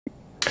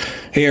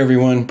Hey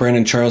everyone,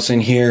 Brandon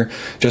Charlson here,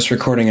 just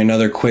recording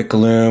another quick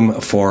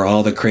loom for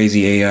all the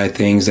crazy AI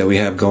things that we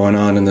have going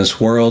on in this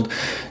world.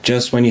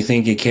 Just when you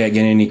think it can't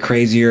get any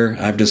crazier,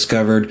 I've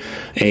discovered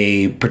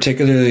a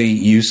particularly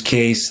use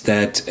case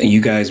that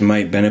you guys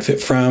might benefit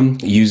from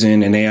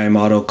using an AI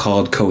model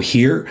called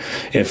Cohere.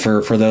 If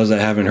for those that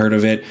haven't heard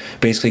of it,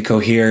 basically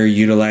Cohere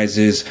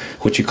utilizes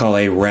what you call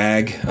a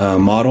RAG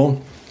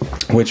model,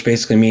 which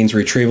basically means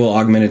Retrieval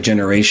Augmented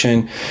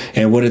Generation.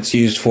 And what it's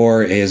used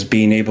for is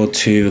being able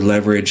to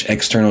leverage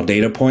external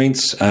data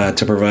points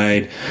to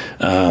provide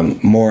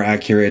more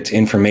accurate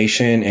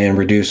information and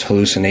reduce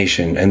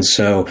hallucination. And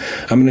so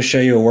I'm going to show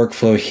you a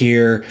workflow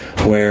here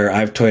where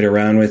I've toyed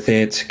around with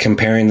it,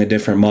 comparing the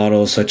different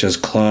models such as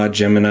Claude,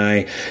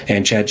 Gemini,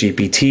 and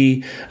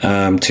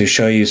ChatGPT to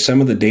show you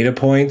some of the data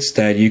points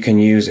that you can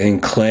use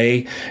in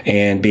Clay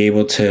and be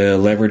able to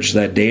leverage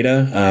that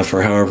data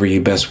for however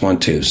you best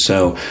want to.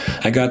 So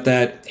I got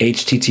that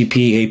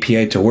HTTP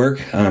API to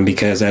work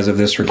because as of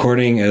this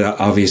recording, it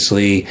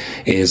obviously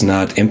is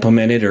not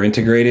implemented or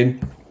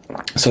integrated.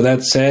 So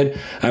that said,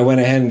 I went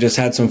ahead and just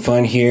had some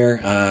fun here.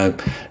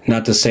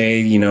 Not to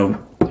say,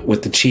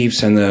 with the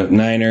Chiefs and the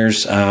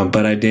Niners,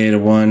 but I did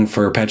one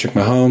for Patrick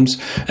Mahomes,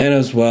 and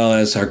as well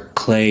as our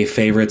Clay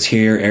favorites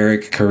here,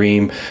 Eric,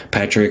 Kareem,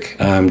 Patrick.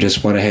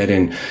 Just went ahead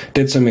and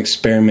did some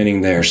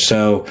experimenting there.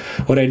 So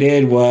what I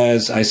did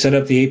was I set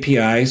up the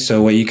API.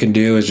 So what you can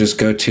do is just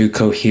go to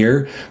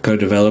Cohere, go to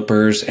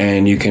developers,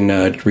 and you can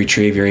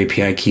retrieve your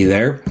API key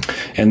there.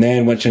 And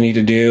then what you need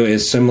to do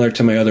is similar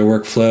to my other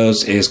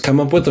workflows is come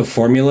up with a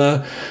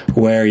formula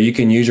where you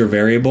can use your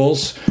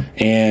variables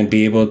and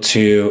be able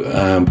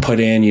to put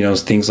in,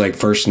 things like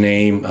first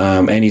name,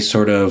 any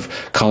sort of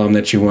column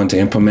that you want to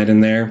implement in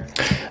there.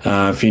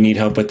 If you need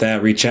help with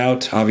that, reach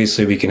out.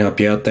 Obviously, we can help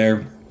you out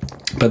there.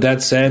 But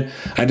that said,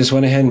 I just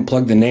went ahead and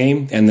plugged the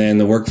name, and then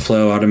the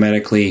workflow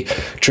automatically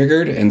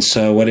triggered. And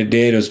so what it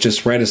did was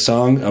just write a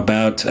song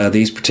about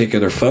these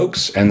particular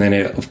folks, and then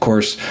it, of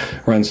course,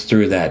 runs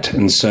through that.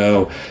 And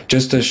so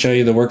just to show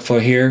you the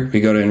workflow here,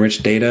 we go to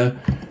Enrich Data,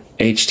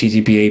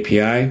 HTTP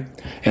API.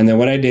 And then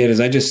what I did is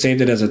I just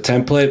saved it as a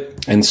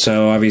template. And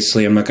so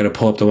obviously I'm not going to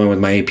pull up the one with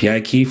my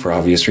API key for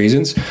obvious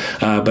reasons.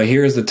 But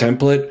here is the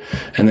template.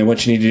 And then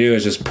what you need to do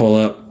is just pull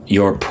up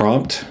your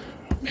prompt.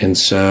 And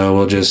so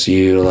we'll just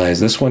utilize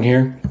this one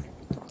here.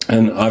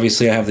 And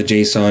obviously I have the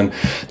JSON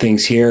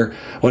things here.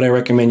 What I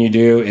recommend you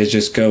do is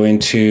just go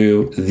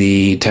into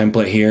the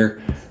template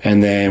here.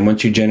 And then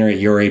once you generate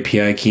your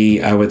API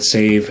key, I would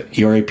save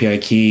your API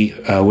key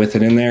with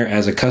it in there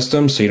as a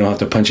custom, so you don't have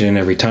to punch it in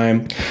every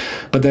time.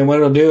 But then what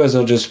it'll do is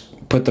it'll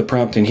just put the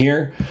prompt in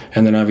here,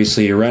 and then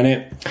obviously you run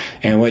it.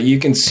 And what you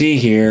can see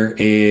here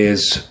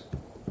is,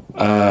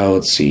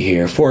 let's see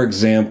here. For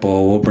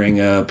example, we'll bring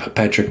up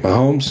Patrick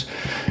Mahomes.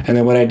 And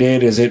then what I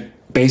did is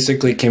it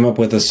basically came up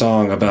with a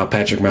song about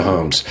Patrick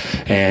Mahomes.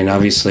 And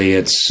obviously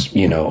it's,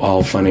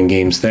 all fun and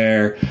games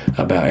there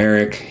about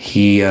Eric.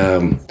 He,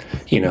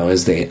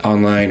 is the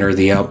online or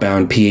the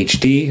outbound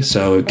PhD.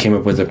 So it came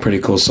up with a pretty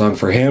cool song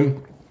for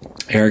him.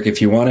 Eric,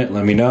 if you want it,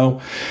 let me know.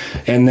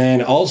 And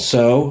then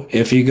also,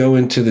 if you go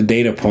into the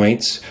data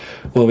points,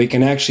 what we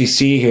can actually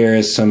see here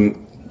is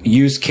some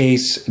use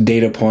case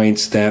data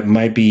points that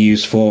might be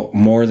useful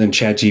more than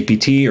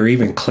ChatGPT or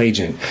even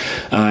Claygen.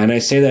 And I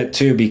say that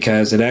too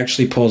because it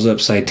actually pulls up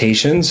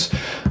citations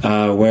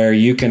where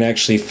you can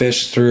actually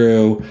fish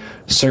through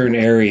certain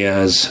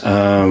areas.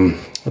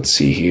 Let's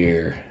see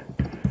here.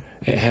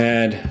 It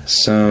had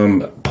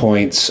some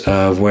points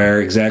of where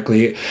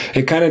exactly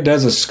it kind of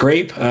does a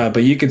scrape,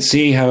 but you can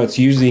see how it's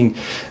using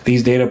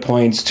these data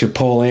points to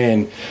pull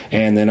in,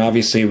 and then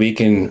obviously we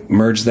can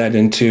merge that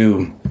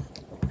into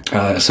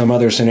some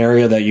other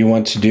scenario that you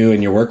want to do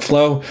in your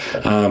workflow.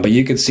 But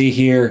you can see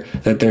here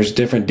that there's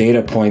different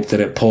data points that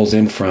it pulls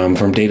in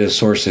from data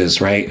sources,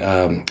 right?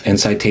 And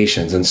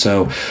citations. And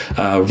so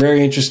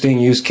very interesting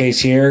use case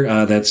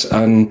here that's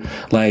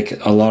unlike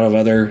a lot of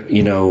other,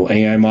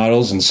 AI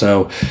models. And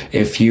so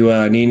if you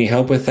need any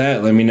help with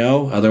that, let me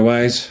know.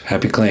 Otherwise,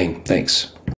 happy claying. Thanks.